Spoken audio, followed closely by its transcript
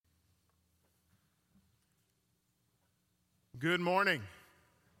Good morning.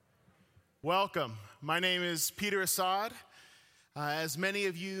 Welcome. My name is Peter Assad. As many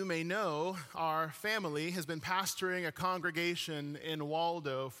of you may know, our family has been pastoring a congregation in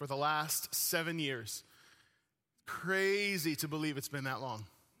Waldo for the last 7 years. Crazy to believe it's been that long.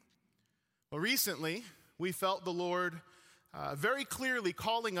 Well, recently, we felt the Lord very clearly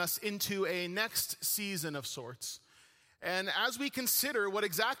calling us into a next season of sorts. And as we consider what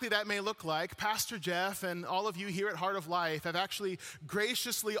exactly that may look like, Pastor Jeff and all of you here at Heart of Life have actually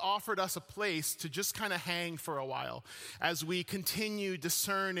graciously offered us a place to just kind of hang for a while as we continue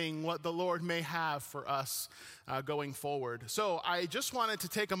discerning what the Lord may have for us going forward. So I just wanted to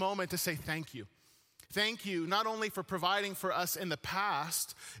take a moment to say thank you. Thank you not only for providing for us in the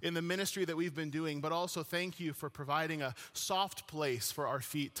past in the ministry that we've been doing, but also thank you for providing a soft place for our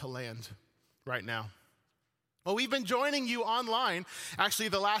feet to land right now. Well, we've been joining you online actually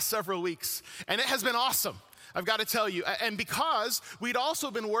the last several weeks, and it has been awesome. I've got to tell you, and because we'd also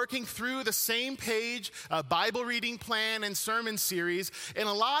been working through the same page Bible reading plan and sermon series, in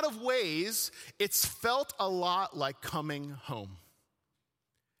a lot of ways, it's felt a lot like coming home.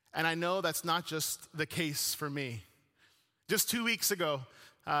 And I know that's not just the case for me. Just 2 weeks ago,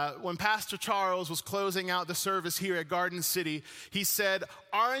 when Pastor Charles was closing out the service here at Garden City, he said,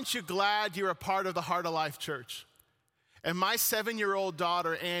 "Aren't you glad you're a part of the Heart of Life Church?" And my 7-year-old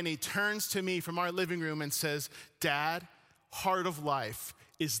daughter, Annie, turns to me from our living room and says, "Dad, Heart of Life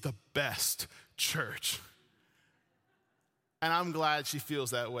is the best church." And I'm glad she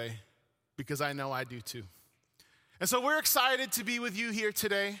feels that way because I know I do too. And so we're excited to be with you here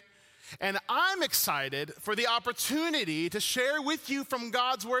today. And I'm excited for the opportunity to share with you from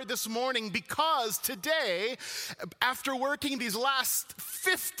God's Word this morning because today, after working these last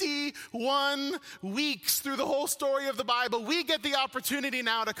 51 weeks through the whole story of the Bible, we get the opportunity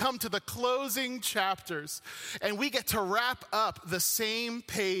now to come to the closing chapters and we get to wrap up the same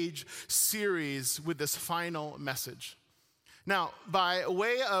page series with this final message. Now, by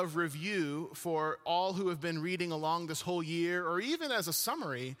way of review for all who have been reading along this whole year, or even as a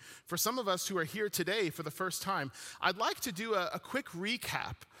summary for some of us who are here today for the first time, I'd like to do a quick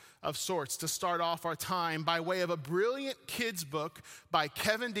recap of sorts to start off our time by way of a brilliant kids book by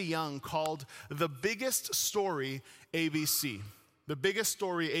Kevin DeYoung called The Biggest Story ABC. The Biggest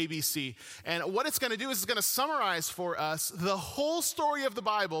Story ABC. And what it's going to do is it's going to summarize for us the whole story of the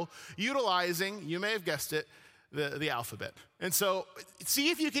Bible utilizing, you may have guessed it, the alphabet. And so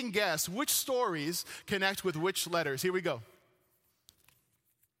see if you can guess which stories connect with which letters. Here we go.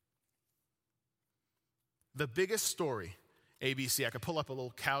 The Biggest Story, ABC. I could pull up a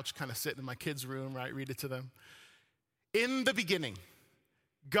little couch, kind of sit in my kids' room, right? Read it to them. In the beginning,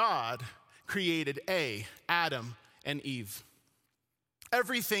 God created Adam and Eve.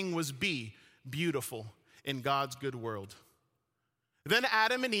 Everything was beautiful in God's good world. Then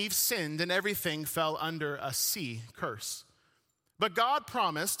Adam and Eve sinned and everything fell under a C curse. But God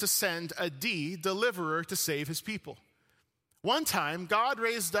promised to send a D deliverer to save his people. One time, God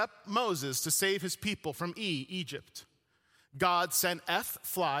raised up Moses to save his people from Egypt. God sent F,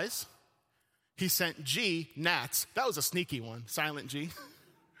 flies. He sent G, gnats. That was a sneaky one, silent G.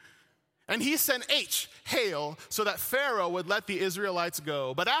 And he sent H, hail, so that Pharaoh would let the Israelites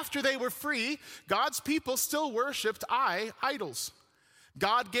go. But after they were free, God's people still worshiped idols.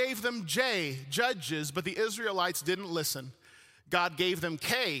 God gave them J, judges, but the Israelites didn't listen. God gave them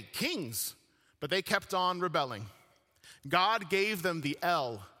K, kings, but they kept on rebelling. God gave them the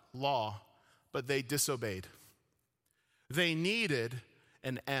L, law, but they disobeyed. They needed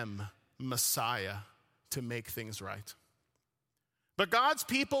an M, Messiah, to make things right. But God's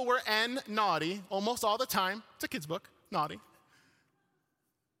people were N, naughty, almost all the time. It's a kid's book, naughty.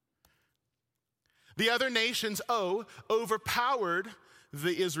 The other nations, O, overpowered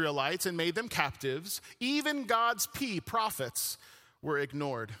the Israelites and made them captives. Even God's prophets, were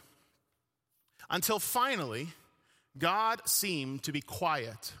ignored. Until finally, God seemed to be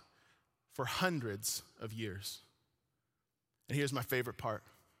quiet for hundreds of years. And here's my favorite part.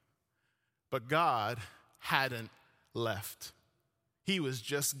 But God hadn't left. He was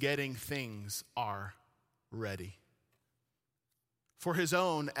just getting things ready. For his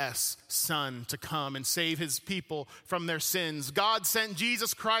own son to come and save his people from their sins. God sent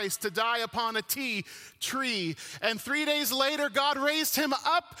Jesus Christ to die upon a tree. And 3 days later, God raised him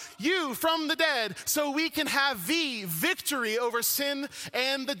up, from the dead, so we can have victory over sin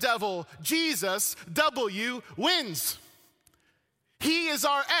and the devil. Jesus, W, wins. He is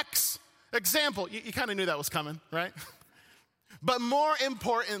our X example. You kind of knew that was coming, right? But more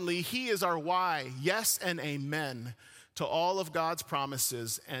importantly, he is our Y, yes and amen, to all of God's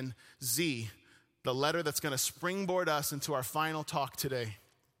promises, and Z, the letter that's going to springboard us into our final talk today.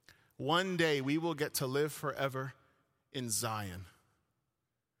 One day we will get to live forever in Zion,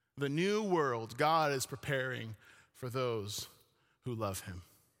 the new world God is preparing for those who love him.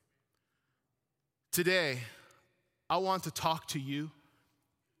 Today, I want to talk to you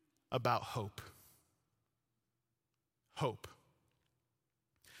about hope. Hope.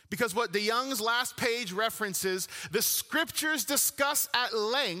 Because what DeYoung's last page references, the scriptures discuss at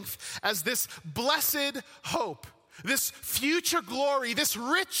length as this blessed hope, this future glory, this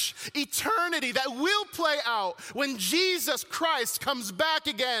rich eternity that will play out when Jesus Christ comes back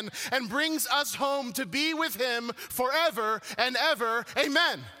again and brings us home to be with him forever and ever.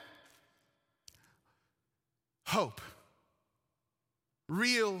 Amen. Hope.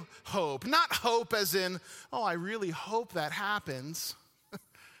 Real hope. Not hope as in, oh, I really hope that happens.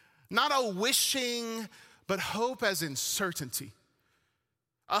 Not a wishing, but hope as in certainty.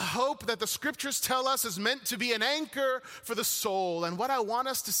 A hope that the scriptures tell us is meant to be an anchor for the soul. And what I want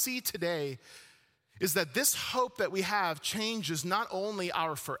us to see today is that this hope that we have changes not only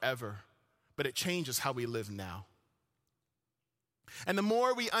our forever, but it changes how we live now. And the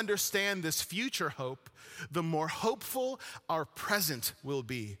more we understand this future hope, the more hopeful our present will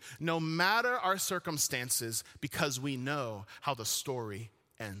be, no matter our circumstances, because we know how the story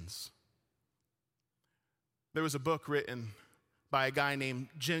ends. There was a book written by a guy named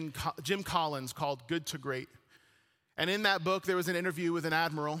Jim Collins called Good to Great. And in that book, there was an interview with an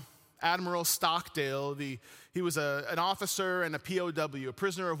admiral, Admiral Stockdale. He was an officer and a POW, a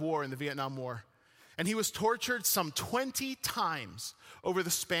prisoner of war in the Vietnam War. And he was tortured some 20 times over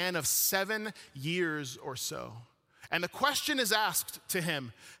the span of 7 years or so. And the question is asked to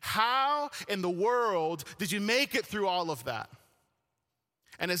him, how in the world did you make it through all of that?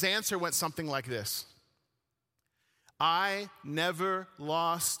 And his answer went something like this: I never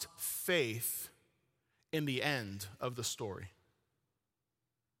lost faith in the end of the story.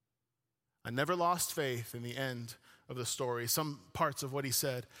 I never lost faith in the end of the story. Some parts of what he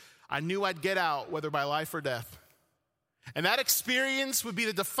said, I knew I'd get out, whether by life or death. And that experience would be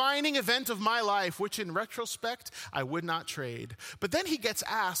the defining event of my life, which in retrospect, I would not trade. But then he gets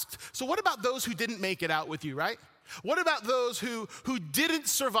asked, so what about those who didn't make it out with you, right? What about those who didn't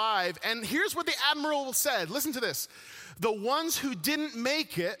survive? And here's what the admiral said. Listen to this. The ones who didn't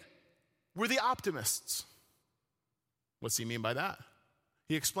make it were the optimists. What's he mean by that?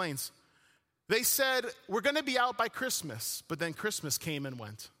 He explains. They said, we're going to be out by Christmas, but then Christmas came and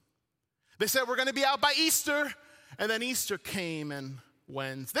went. They said, we're going to be out by Easter, and then Easter came and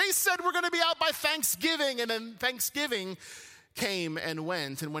went. They said, we're going to be out by Thanksgiving, and then Thanksgiving came and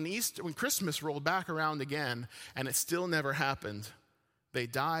went. And when Christmas rolled back around again, and it still never happened, they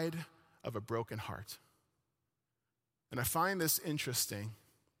died of a broken heart. And I find this interesting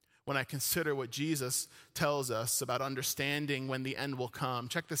when I consider what Jesus tells us about understanding when the end will come.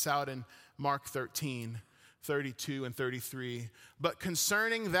 Check this out in Mark 13, 32 and 33. But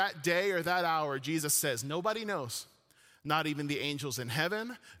concerning that day or that hour, Jesus says, nobody knows. Not even the angels in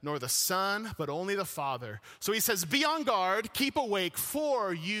heaven, nor the Son, but only the Father. So he says, be on guard, keep awake,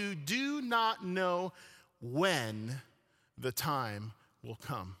 for you do not know when the time will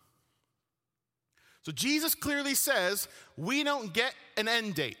come. So Jesus clearly says, we don't get an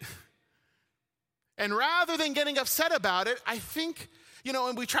end date. And rather than getting upset about it, I think,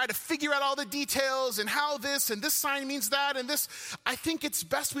 and we try to figure out all the details and how this and this sign means that and this, I think it's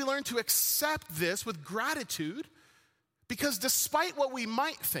best we learn to accept this with gratitude. Because despite what we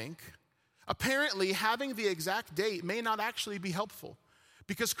might think, apparently having the exact date may not actually be helpful.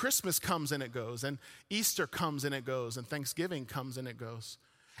 Because Christmas comes and it goes, and Easter comes and it goes, and Thanksgiving comes and it goes.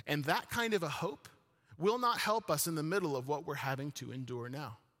 And that kind of a hope will not help us in the middle of what we're having to endure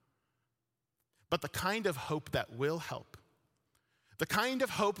now. But the kind of hope that will help, the kind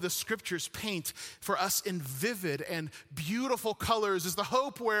of hope the scriptures paint for us in vivid and beautiful colors, is the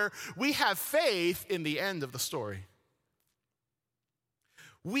hope where we have faith in the end of the story.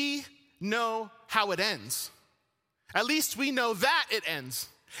 We know how it ends. At least we know that it ends.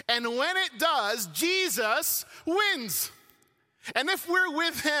 And when it does, Jesus wins. And if we're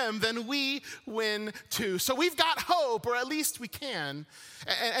with him, then we win too. So we've got hope, or at least we can.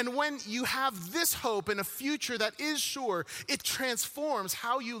 And when you have this hope in a future that is sure, it transforms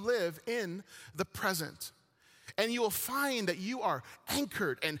how you live in the present. And you will find that you are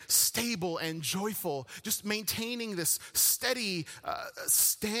anchored and stable and joyful, just maintaining this steady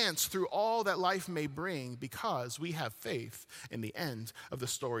stance through all that life may bring, because we have faith in the end of the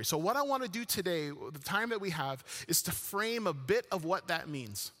story. So what I want to do today, the time that we have, is to frame a bit of what that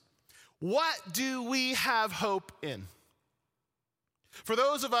means. What do we have hope in? For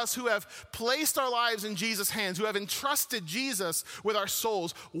those of us who have placed our lives in Jesus' hands, who have entrusted Jesus with our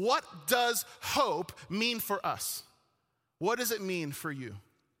souls, what does hope mean for us? What does it mean for you?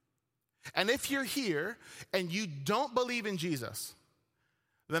 And if you're here and you don't believe in Jesus,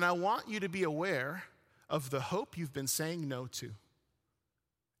 then I want you to be aware of the hope you've been saying no to,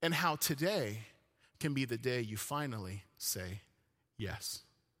 and how today can be the day you finally say yes.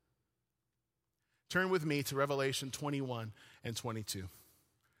 Turn with me to Revelation 21 and 22.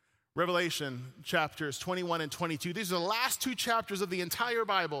 Revelation chapters 21 and 22. These are the last two chapters of the entire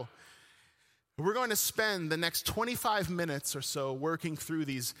Bible. We're going to spend the next 25 minutes or so working through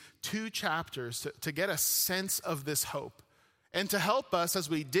these two chapters to get a sense of this hope. And to help us as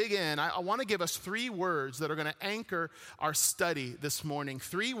we dig in, I want to give us three words that are going to anchor our study this morning.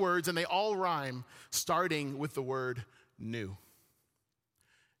 Three words, and they all rhyme, starting with the word new.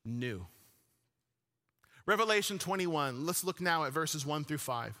 New. Revelation 21, let's look now at verses 1 through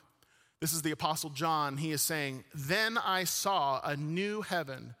 5. This is the Apostle John. He is saying, "Then I saw a new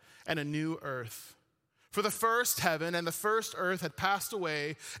heaven and a new earth. For the first heaven and the first earth had passed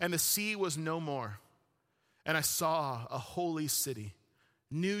away, and the sea was no more. And I saw a holy city,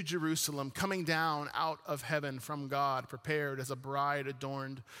 New Jerusalem, coming down out of heaven from God, prepared as a bride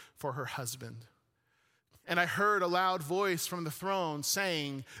adorned for her husband. And I heard a loud voice from the throne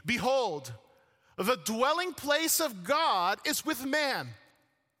saying, 'Behold, the dwelling place of God is with man.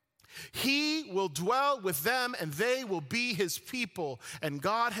 He will dwell with them, and they will be his people, and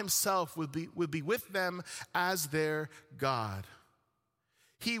God himself will be with them as their God.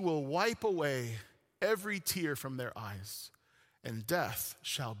 He will wipe away every tear from their eyes, and death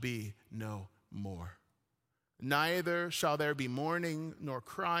shall be no more. Neither shall there be mourning, nor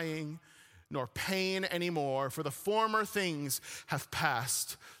crying, nor pain anymore, for the former things have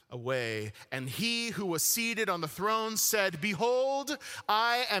passed away.' And he who was seated on the throne said, 'Behold,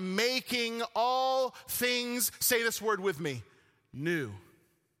 I am making all things,'" say this word with me, "new."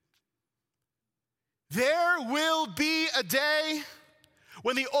 There will be a day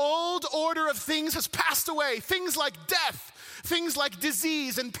when the old order of things has passed away. Things like death, things like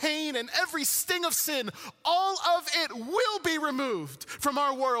disease and pain and every sting of sin, all of it will be removed from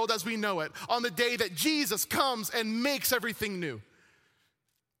our world as we know it on the day that Jesus comes and makes everything new.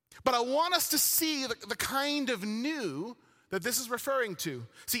 But I want us to see the kind of new that this is referring to.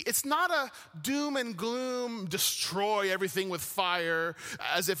 See, it's not a doom and gloom, destroy everything with fire,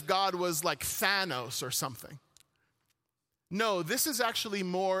 as if God was like Thanos or something. No, this is actually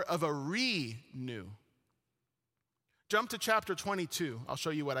more of a renew. Jump to chapter 22. I'll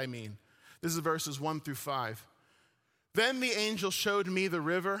show you what I mean. This is verses 1 through 5. "Then the angel showed me the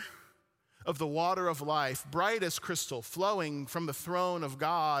river of the water of life, bright as crystal, flowing from the throne of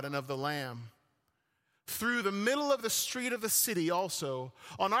God and of the Lamb. Through the middle of the street of the city also,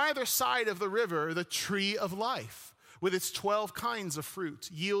 on either side of the river, the tree of life, with its 12 kinds of fruit,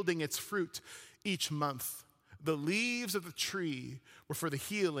 yielding its fruit each month. The leaves of the tree were for the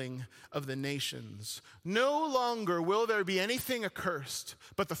healing of the nations. No longer will there be anything accursed,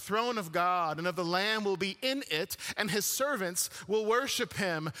 but the throne of God and of the Lamb will be in it, and his servants will worship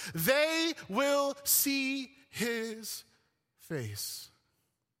him. They will see his face,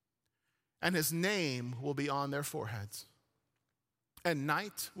 and his name will be on their foreheads. And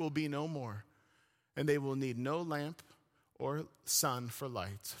night will be no more, and they will need no lamp or sun for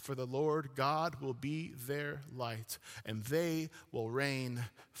light, for the Lord God will be their light, and they will reign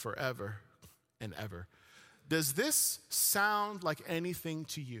forever and ever." Does this sound like anything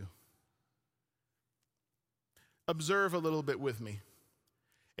to you? Observe a little bit with me.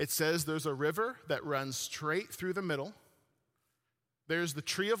 It says there's a river that runs straight through the middle. There's the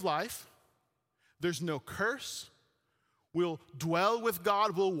tree of life. There's no curse. We'll dwell with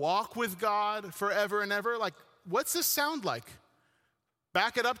God. We'll walk with God forever and ever. Like, what's this sound like?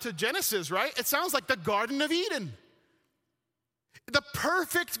 Back it up to Genesis, right? It sounds like the Garden of Eden. The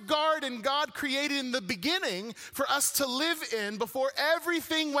perfect garden God created in the beginning for us to live in before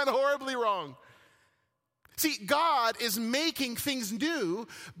everything went horribly wrong. See, God is making things new,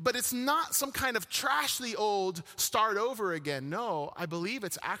 but it's not some kind of trash the old, start over again. No, I believe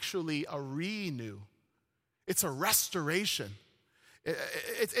it's actually a renew. It's a restoration.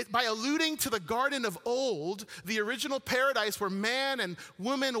 By alluding to the garden of old, the original paradise where man and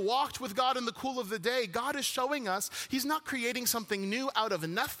woman walked with God in the cool of the day, God is showing us he's not creating something new out of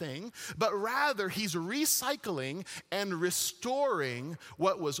nothing, but rather he's recycling and restoring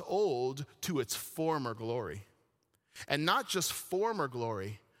what was old to its former glory. And not just former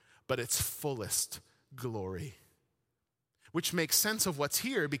glory, but its fullest glory. Which makes sense of what's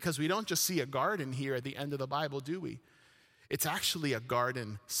here, because we don't just see a garden here at the end of the Bible, do we? It's actually a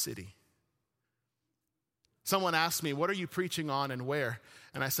garden city. Someone asked me, what are you preaching on and where?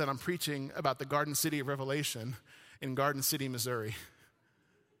 And I said, I'm preaching about the Garden City of Revelation in Garden City, Missouri.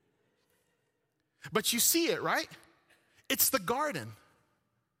 But you see it, right? It's the garden,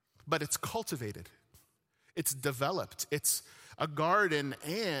 but it's cultivated. It's developed. It's a garden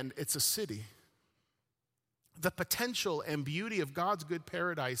and it's a city. The potential and beauty of God's good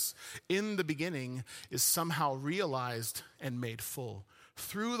paradise in the beginning is somehow realized and made full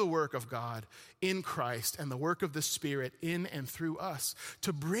through the work of God in Christ and the work of the Spirit in and through us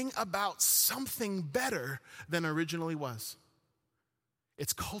to bring about something better than originally was.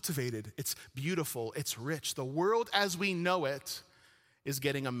 It's cultivated, it's beautiful, it's rich. The world as we know it is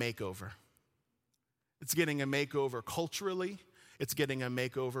getting a makeover. It's getting a makeover culturally, it's getting a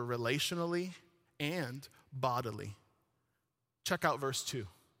makeover relationally and bodily. Check out verse 2.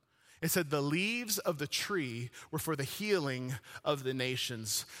 It said, the leaves of the tree were for the healing of the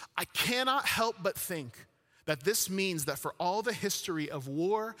nations. I cannot help but think that this means that for all the history of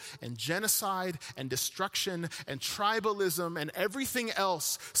war and genocide and destruction and tribalism and everything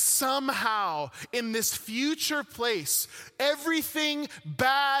else, somehow in this future place, everything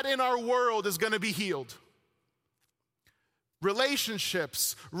bad in our world is going to be healed.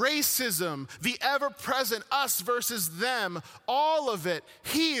 Relationships, racism, the ever-present us versus them, all of it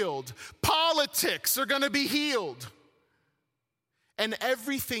healed. Politics are going to be healed. And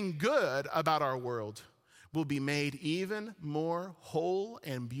everything good about our world will be made even more whole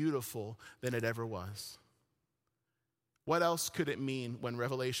and beautiful than it ever was. What else could it mean when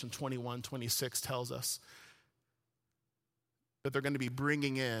Revelation 21:26 tells us that they're going to be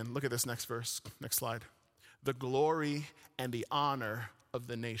bringing in, look at this next verse, next slide, the glory and the honor of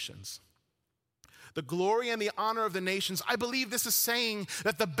the nations. The glory and the honor of the nations. I believe this is saying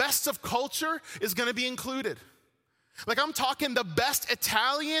that the best of culture is going to be included. Like I'm talking the best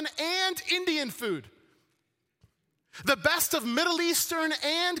Italian and Indian food. The best of Middle Eastern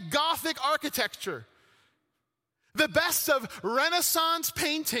and Gothic architecture. The best of Renaissance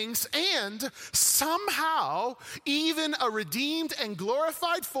paintings and somehow even a redeemed and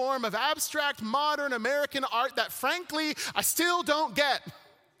glorified form of abstract modern American art that frankly I still don't get.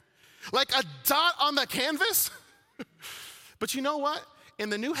 Like a dot on the canvas. But you know what? In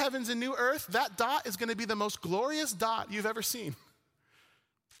the new heavens and new earth, that dot is going to be the most glorious dot you've ever seen.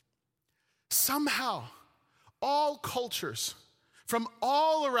 Somehow, all cultures from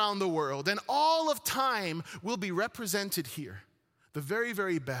all around the world and all of time will be represented here. The very,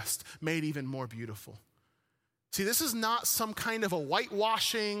 very best, made even more beautiful. See, this is not some kind of a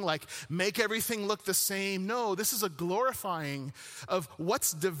whitewashing, like make everything look the same. No, this is a glorifying of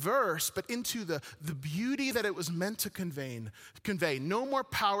what's diverse, but into the beauty that it was meant to convey. No more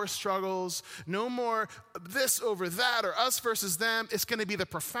power struggles, no more this over that or us versus them. It's going to be the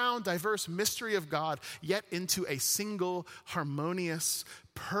profound, diverse mystery of God, yet into a single, harmonious,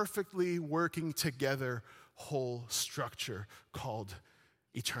 perfectly working together whole structure called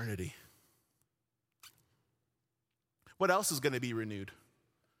eternity. What else is going to be renewed?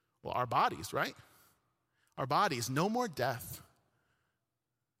 Well, our bodies, right? Our bodies, no more death.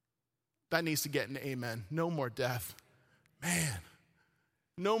 That needs to get an amen. No more death. Man,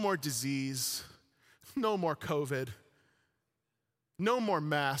 no more disease. No more COVID. No more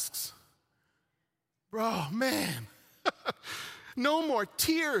masks. Bro, man. No more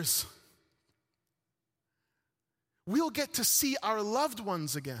tears. We'll get to see our loved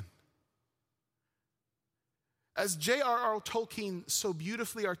ones again. As J.R.R. Tolkien so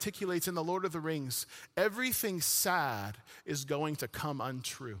beautifully articulates in The Lord of the Rings, everything sad is going to come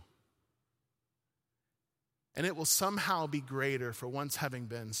untrue. And it will somehow be greater for once having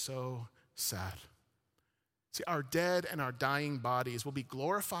been so sad. See, our dead and our dying bodies will be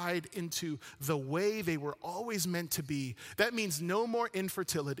glorified into the way they were always meant to be. That means no more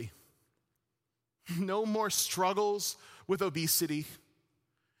infertility, no more struggles with obesity,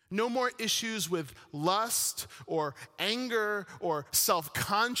 no more issues with lust or anger or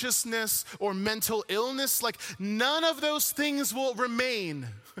self-consciousness or mental illness. Like none of those things will remain.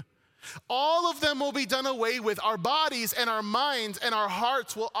 All of them will be done away with. Our bodies and our minds and our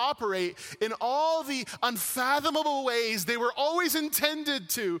hearts will operate in all the unfathomable ways they were always intended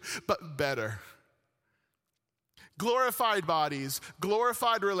to, but better. Glorified bodies,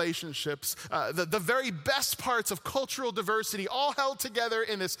 glorified relationships, the very best parts of cultural diversity all held together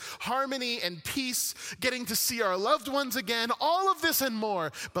in this harmony and peace, getting to see our loved ones again, all of this and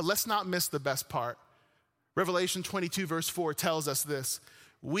more. But let's not miss the best part. Revelation 22 verse 4 tells us this: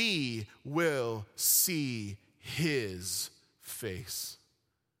 we will see his face.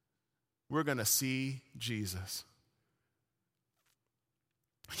 We're going to see Jesus.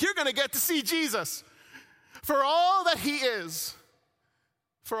 You're going to get to see Jesus for all that he is,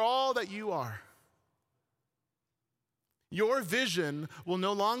 for all that you are. Your vision will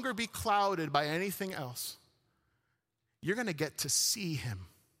no longer be clouded by anything else. You're going to get to see him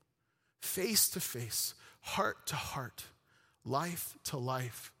face to face, heart to heart, life to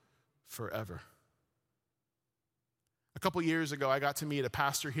life, forever. A couple years ago, I got to meet a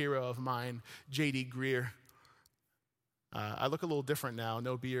pastor hero of mine, J.D. Greer. I look a little different now,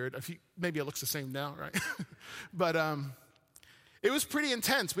 no beard. Maybe it looks the same now, right? But it was pretty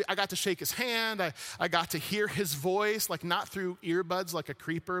intense. I got to shake his hand. I got to hear his voice, like not through earbuds like a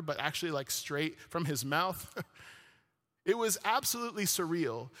creeper, but actually like straight from his mouth. It was absolutely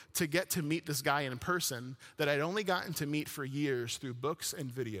surreal to get to meet this guy in person that I'd only gotten to meet for years through books and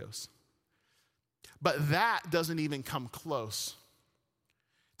videos. But that doesn't even come close.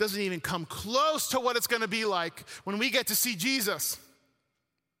 Doesn't even come close to what it's going to be like when we get to see Jesus.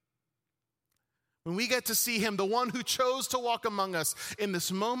 When we get to see him, the one who chose to walk among us in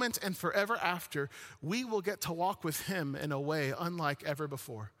this moment and forever after, we will get to walk with him in a way unlike ever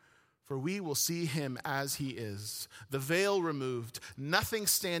before. For we will see him as he is, the veil removed, nothing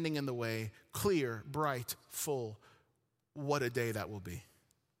standing in the way, clear, bright, full. What a day that will be.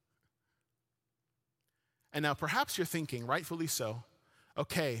 And now perhaps you're thinking, rightfully so,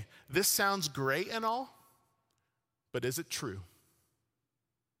 okay, this sounds great and all, but is it true?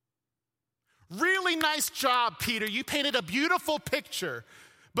 Really nice job, Peter. You painted a beautiful picture,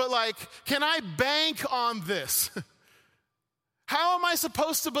 but can I bank on this? How am I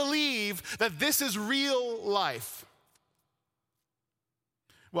supposed to believe that this is real life?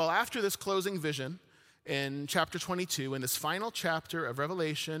 Well, after this closing vision in chapter 22, in this final chapter of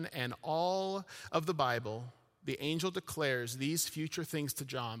Revelation and all of the Bible, the angel declares these future things to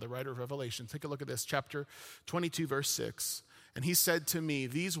John, the writer of Revelation. Take a look at this, chapter 22, verse 6. And he said to me,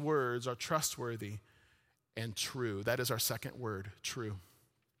 these words are trustworthy and true. That is our second word, true.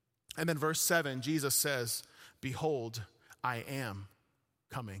 And then verse 7, Jesus says, behold, I am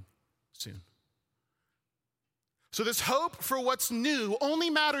coming soon. So this hope for what's new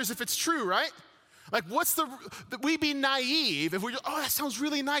only matters if it's true, right? We'd be naive if we're just, that sounds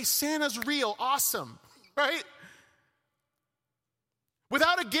really nice. Santa's real, awesome, right?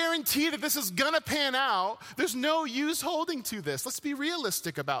 Without a guarantee that this is gonna pan out, there's no use holding to this. Let's be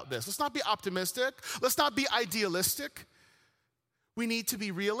realistic about this. Let's not be optimistic. Let's not be idealistic. We need to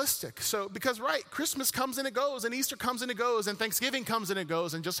be realistic. Because Christmas comes and it goes, and Easter comes and it goes, and Thanksgiving comes and it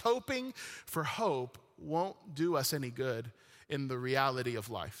goes, and just hoping for hope won't do us any good in the reality of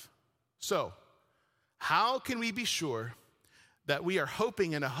life. So, how can we be sure that we are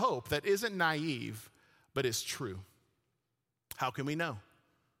hoping in a hope that isn't naive, but is true? How can we know?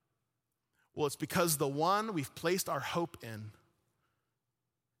 Well, it's because the one we've placed our hope in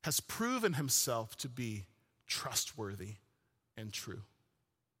has proven himself to be trustworthy and true.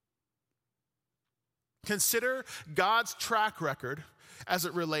 Consider God's track record as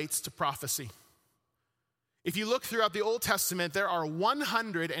it relates to prophecy. If you look throughout the Old Testament, there are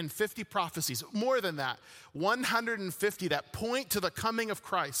 150 prophecies, more than that, 150 that point to the coming of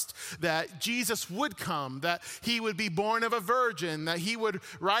Christ, that Jesus would come, that he would be born of a virgin, that he would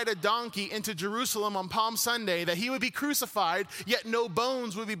ride a donkey into Jerusalem on Palm Sunday, that he would be crucified, yet no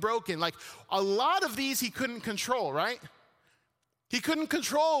bones would be broken. A lot of these he couldn't control, right? He couldn't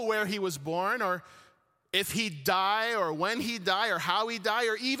control where he was born, or if he'd die, or when he'd die, or how he'd die,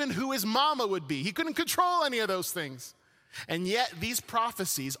 or even who his mama would be. He couldn't control any of those things. And yet these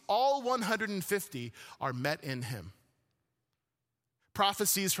prophecies, all 150, are met in him.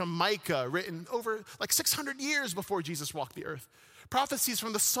 Prophecies from Micah, written over 600 years before Jesus walked the earth. Prophecies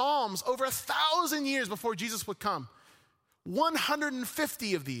from the Psalms, over 1,000 years before Jesus would come.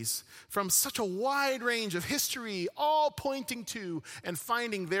 150 of these from such a wide range of history, all pointing to and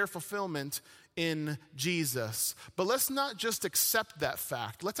finding their fulfillment in Jesus. But let's not just accept that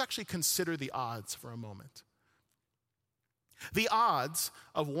fact. Let's actually consider the odds for a moment. The odds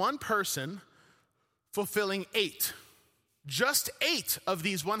of one person fulfilling just 8 of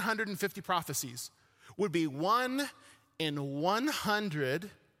these 150 prophecies would be 1 in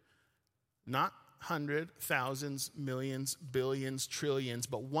 100, not 100, thousands, millions, billions, trillions,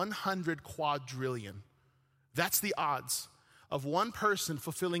 but 100 quadrillion. That's the odds of one person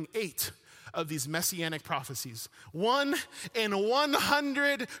fulfilling 8 of these messianic prophecies. 1 in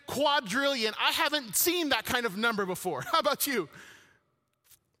 100 quadrillion. I haven't seen that kind of number before. How about you?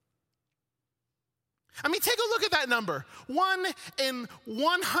 Take a look at that number. 1 in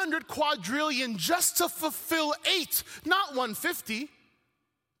 100 quadrillion just to fulfill 8, not 150.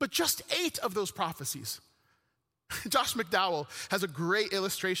 But just 8 of those prophecies. Josh McDowell has a great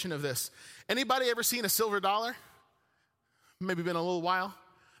illustration of this. Anybody ever seen a silver dollar? Maybe been a little while.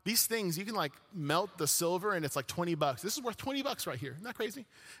 These things, you can like melt the silver and it's like $20. This is worth $20 right here. Isn't that crazy?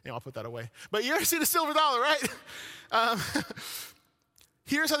 I'll put that away. But you ever seen a silver dollar, right?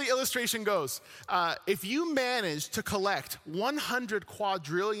 Here's how the illustration goes. If you manage to collect 100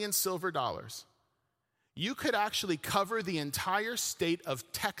 quadrillion silver dollars, you could actually cover the entire state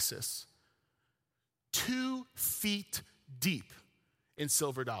of Texas 2 feet deep in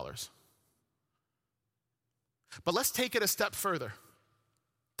silver dollars. But let's take it a step further.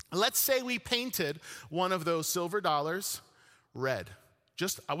 Let's say we painted one of those silver dollars red.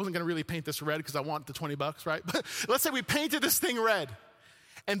 I wasn't going to really paint this red because I want the $20, right? But let's say we painted this thing red.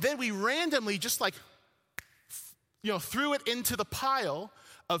 And then we randomly just threw it into the pile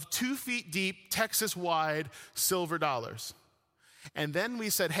of 2 feet deep, Texas-wide silver dollars. And then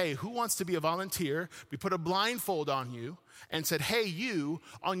we said, hey, who wants to be a volunteer? We put a blindfold on you and said, hey, you,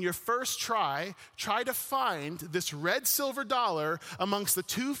 on your first try to find this red silver dollar amongst the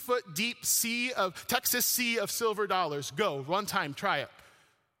 2 foot deep Texas sea of silver dollars. Go, one time, try it.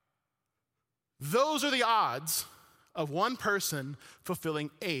 Those are the odds of one person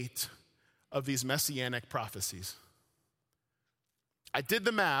fulfilling 8 of these messianic prophecies. I did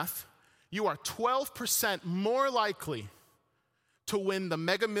the math. You are 12% more likely to win the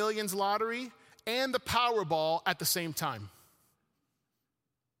Mega Millions lottery and the Powerball at the same time.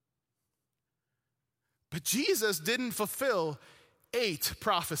 But Jesus didn't fulfill 8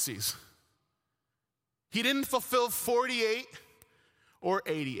 prophecies. He didn't fulfill 48 or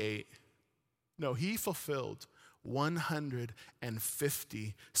 88. No, he fulfilled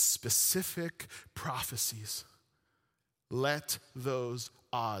 150 specific prophecies. Let those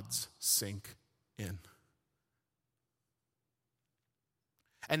odds sink in.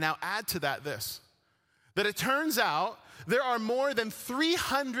 And now add to that that it turns out there are more than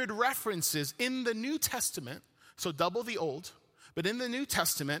 300 references in the New Testament, so double the Old, but in the New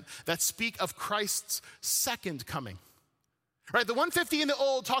Testament that speak of Christ's second coming. Right, the 150 in the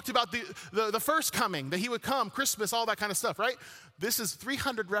Old talked about the first coming, that he would come, Christmas, all that kind of stuff, right? This is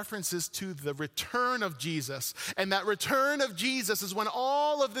 300 references to the return of Jesus. And that return of Jesus is when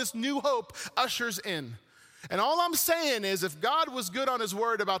all of this new hope ushers in. And all I'm saying is if God was good on his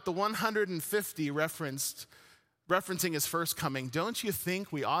word about the 150 referencing his first coming, don't you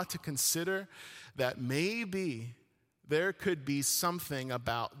think we ought to consider that maybe there could be something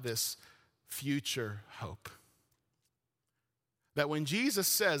about this future hope? That when Jesus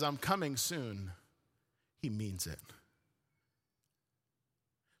says, I'm coming soon, he means it.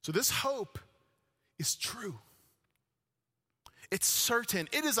 So this hope is true. It's certain.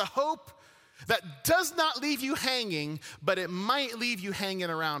 It is a hope that does not leave you hanging, but it might leave you hanging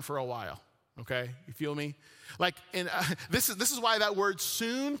around for a while. Okay, you feel me? This is why that word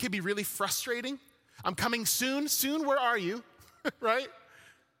soon can be really frustrating. I'm coming soon. Soon, where are you? Right?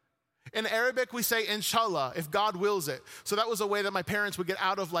 In Arabic, we say inshallah, if God wills it. So that was a way that my parents would get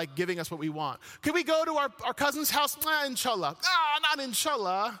out of giving us what we want. Could we go to our cousin's house? Inshallah. Not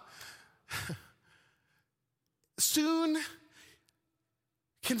inshallah. Soon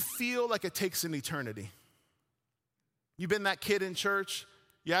can feel like it takes an eternity. You've been that kid in church.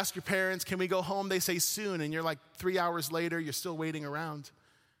 You ask your parents, can we go home? They say soon, and you're 3 hours later, you're still waiting around.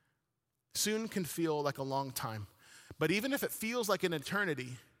 Soon can feel like a long time. But even if it feels like an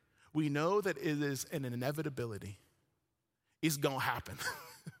eternity, we know that it is an inevitability. It's going to happen.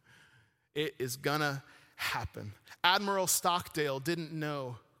 It is going to happen. Admiral Stockdale didn't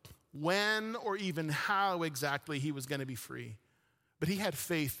know when or even how exactly he was going to be free, but he had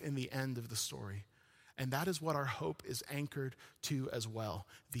faith in the end of the story. And that is what our hope is anchored to as well,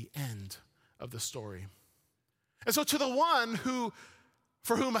 the end of the story. And so to the one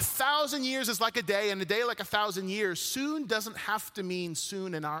for whom 1,000 years is like a day and a day like 1,000 years, soon doesn't have to mean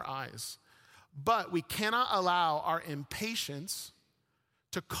soon in our eyes. But we cannot allow our impatience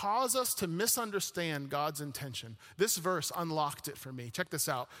to cause us to misunderstand God's intention. This verse unlocked it for me. Check this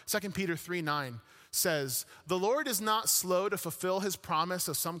out. 2 Peter 3:9 says, "The Lord is not slow to fulfill his promise,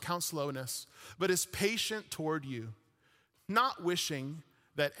 as some count slowness, but is patient toward you, not wishing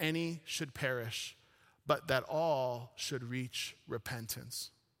that any should perish, but that all should reach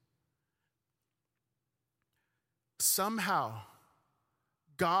repentance." Somehow,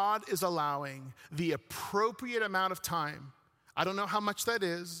 God is allowing the appropriate amount of time. I don't know how much that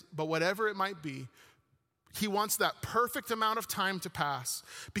is, but whatever it might be, he wants that perfect amount of time to pass,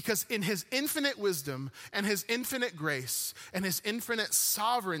 because in his infinite wisdom and his infinite grace and his infinite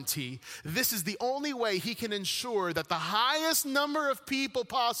sovereignty, this is the only way he can ensure that the highest number of people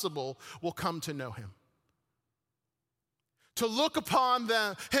possible will come to know him. to look upon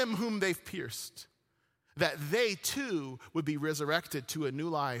him whom they've pierced, that they too would be resurrected to a new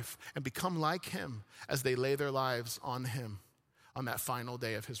life and become like him as they lay their lives on him on that final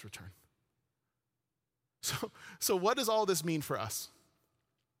day of his return. So what does all this mean for us?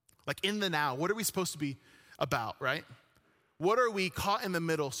 Like in the now, what are we supposed to be about, right? What are we caught in the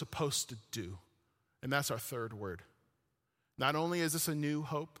middle supposed to do? And that's our third word. Not only is this a new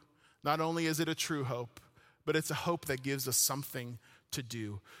hope, not only is it a true hope, but it's a hope that gives us something to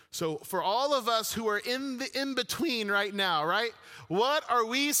do. So for all of us who are in the in-between right now, right? What are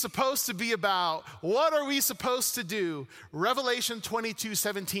we supposed to be about? What are we supposed to do? Revelation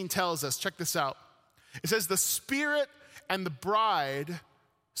 22:17 tells us, check this out. It says, the Spirit and the bride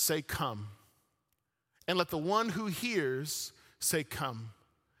say, come. And let the one who hears say, come.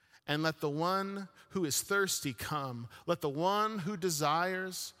 And let the one who is thirsty come. Let the one who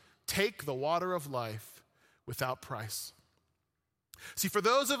desires take the water of life without price. See, for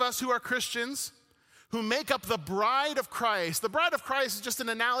those of us who are Christians, who make up the bride of Christ is just an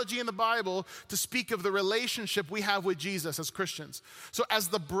analogy in the Bible to speak of the relationship we have with Jesus as Christians. So as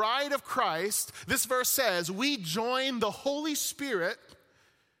the bride of Christ, this verse says, we join the Holy Spirit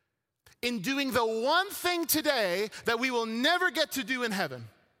in doing the one thing today that we will never get to do in heaven.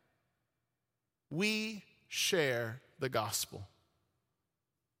 We share the gospel.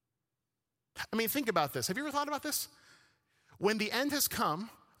 I mean, think about this. Have you ever thought about this? When the end has come,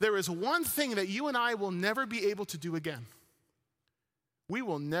 there is one thing that you and I will never be able to do again. We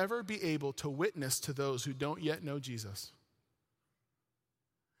will never be able to witness to those who don't yet know Jesus.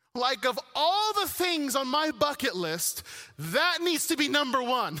 Like, of all the things on my bucket list, that needs to be number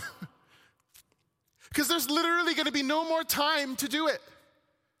one. Because there's literally going to be no more time to do it.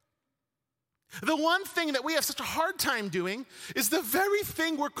 The one thing that we have such a hard time doing is the very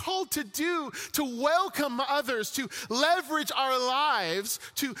thing we're called to do, to welcome others, to leverage our lives,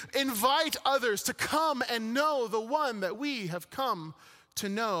 to invite others to come and know the one that we have come to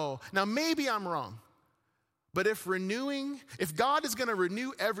know. Now, maybe I'm wrong, but if God is going to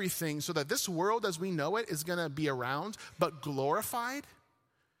renew everything so that this world as we know it is going to be around, but glorified,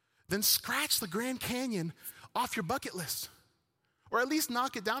 then scratch the Grand Canyon off your bucket list, or at least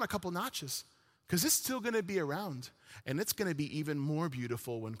knock it down a couple notches. Because it's still going to be around, and it's going to be even more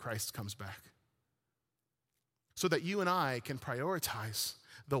beautiful when Christ comes back. So that you and I can prioritize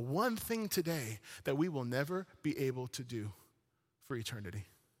the one thing today that we will never be able to do for eternity.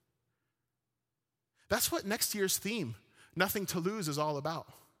 That's what next year's theme, Nothing to Lose, is all about.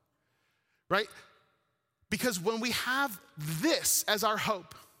 Right? Because when we have this as our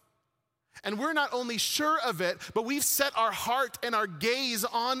hope, and we're not only sure of it, but we've set our heart and our gaze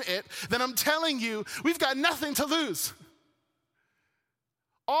on it, then I'm telling you, we've got nothing to lose.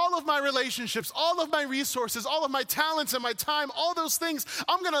 All of my relationships, all of my resources, all of my talents and my time, all those things,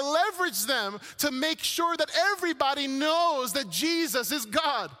 I'm going to leverage them to make sure that everybody knows that Jesus is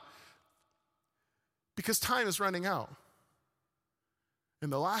God. Because time is running out.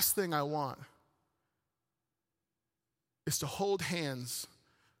 And the last thing I want is to hold hands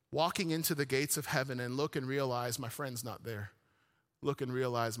walking into the gates of heaven and look and realize my friend's not there. Look and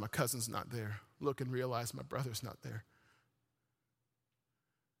realize my cousin's not there. Look and realize my brother's not there.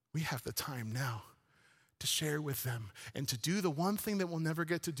 We have the time now to share with them and to do the one thing that we'll never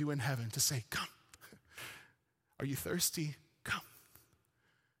get to do in heaven, to say, come. Are you thirsty? Come.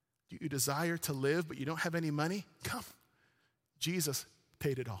 Do you desire to live but you don't have any money? Come. Jesus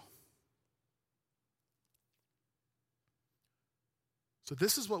paid it all. So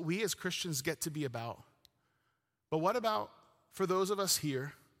this is what we as Christians get to be about. But what about for those of us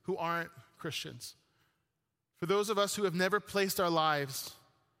here who aren't Christians? For those of us who have never placed our lives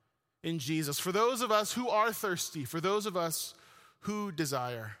in Jesus? For those of us who are thirsty? For those of us who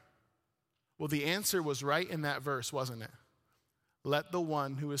desire? Well, the answer was right in that verse, wasn't it? Let the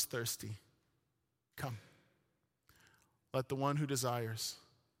one who is thirsty come. Let the one who desires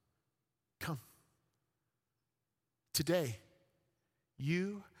come. Today,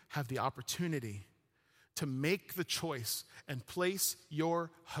 you have the opportunity to make the choice and place your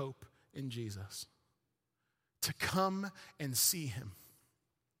hope in Jesus. To come and see him.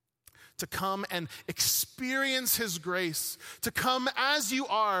 To come and experience his grace. To come as you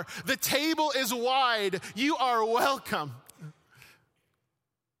are. The table is wide. You are welcome.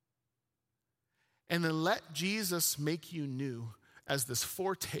 And then let Jesus make you new as this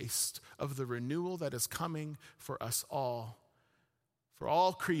foretaste of the renewal that is coming for us all. For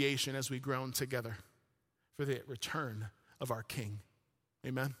all creation as we groan together for the return of our King.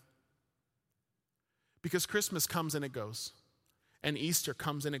 Amen? Because Christmas comes and it goes. And Easter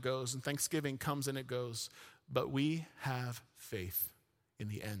comes and it goes. And Thanksgiving comes and it goes. but we have faith in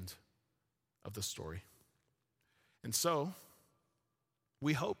the end of the story. And so,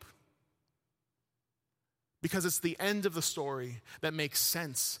 we hope. Because it's the end of the story that makes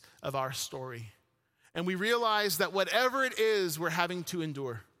sense of our story. And we realize that whatever it is we're having to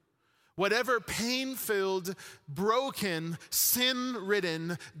endure, whatever pain-filled, broken,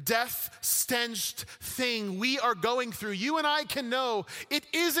 sin-ridden, death-stenched thing we are going through, you and I can know it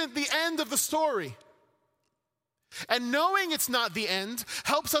isn't the end of the story. And knowing it's not the end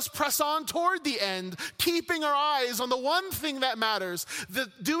helps us press on toward the end, keeping our eyes on the one thing that matters,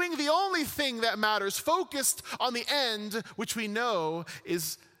 doing the only thing that matters, focused on the end, which we know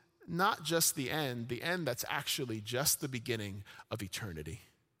is not just the end that's actually just the beginning of eternity.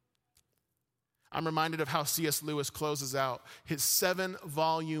 I'm reminded of how C.S. Lewis closes out his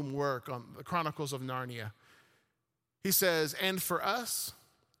 7-volume work on the Chronicles of Narnia. He says, "And for us,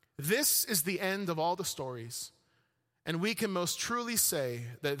 this is the end of all the stories. And we can most truly say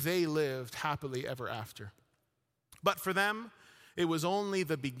that they lived happily ever after. But for them, it was only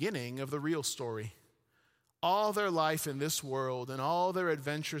the beginning of the real story. All their life in this world and all their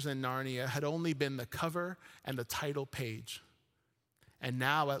adventures in Narnia had only been the cover and the title page. And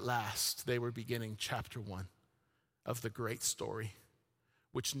now at last, they were beginning chapter 1 of the great story,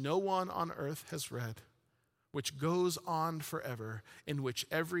 which no one on earth has read, which goes on forever, in which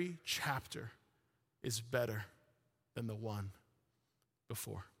every chapter is better than the one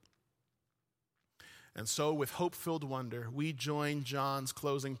before." And so with hope-filled wonder, we join John's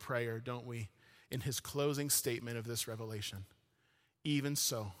closing prayer, don't we, in his closing statement of this revelation. Even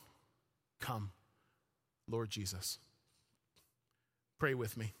so, come, Lord Jesus. Pray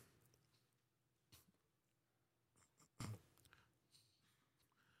with me.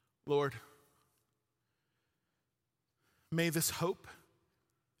 Lord, may this hope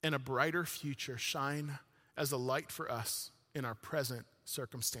and a brighter future shine as a light for us in our present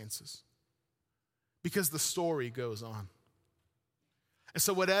circumstances, because the story goes on. And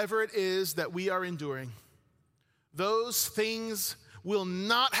so whatever it is that we are enduring, those things will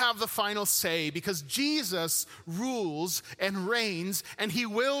not have the final say, because Jesus rules and reigns, and he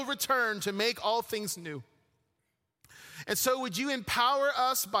will return to make all things new. And so would you empower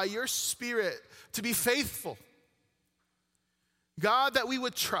us by your Spirit to be faithful, God, that we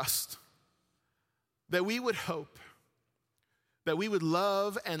would trust, that we would hope, that we would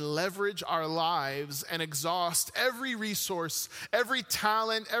love and leverage our lives and exhaust every resource, every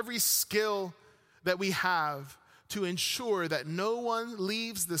talent, every skill that we have to ensure that no one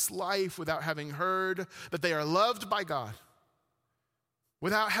leaves this life without having heard that they are loved by God,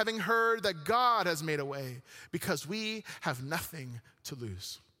 without having heard that God has made a way, because we have nothing to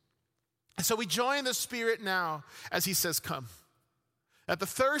lose. And so we join the Spirit now as he says, come, that the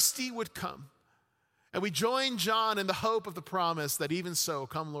thirsty would come. And we join John in the hope of the promise that even so,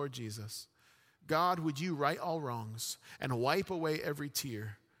 come Lord Jesus. God, would you right all wrongs and wipe away every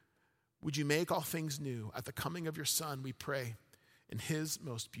tear? Would you make all things new at the coming of your Son, we pray, in his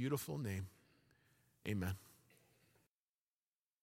most beautiful name. Amen.